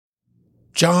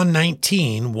John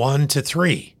 19,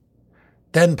 1-3.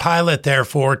 Then Pilate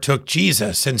therefore took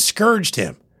Jesus and scourged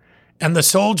him, and the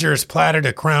soldiers platted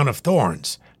a crown of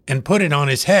thorns and put it on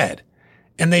his head,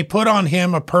 and they put on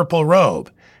him a purple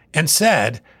robe, and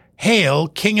said, Hail,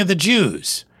 King of the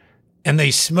Jews! And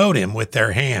they smote him with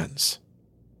their hands.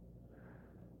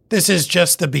 This is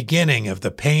just the beginning of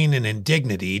the pain and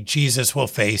indignity Jesus will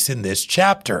face in this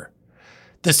chapter.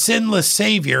 The sinless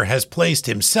Savior has placed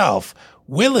himself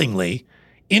willingly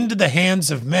into the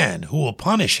hands of men who will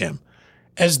punish him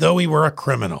as though he were a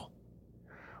criminal.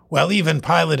 While even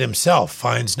Pilate himself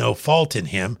finds no fault in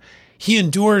him, he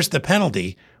endures the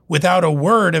penalty without a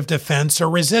word of defense or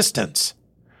resistance.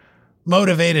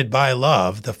 Motivated by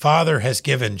love, the Father has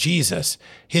given Jesus,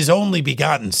 his only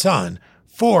begotten Son,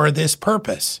 for this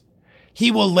purpose.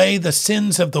 He will lay the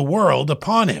sins of the world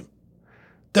upon him.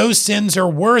 Those sins are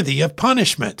worthy of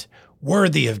punishment,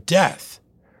 worthy of death.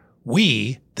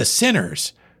 We, the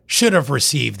sinners, should have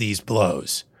received these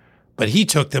blows, but he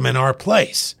took them in our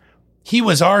place. He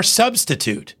was our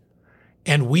substitute,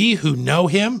 and we who know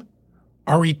him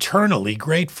are eternally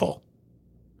grateful.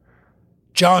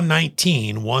 John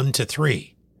 19,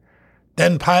 1-3.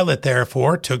 Then Pilate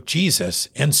therefore took Jesus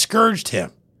and scourged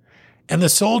him, and the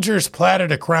soldiers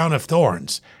platted a crown of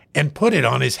thorns and put it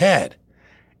on his head,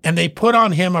 and they put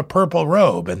on him a purple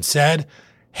robe and said,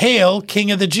 Hail, King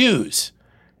of the Jews!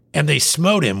 And they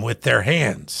smote him with their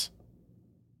hands.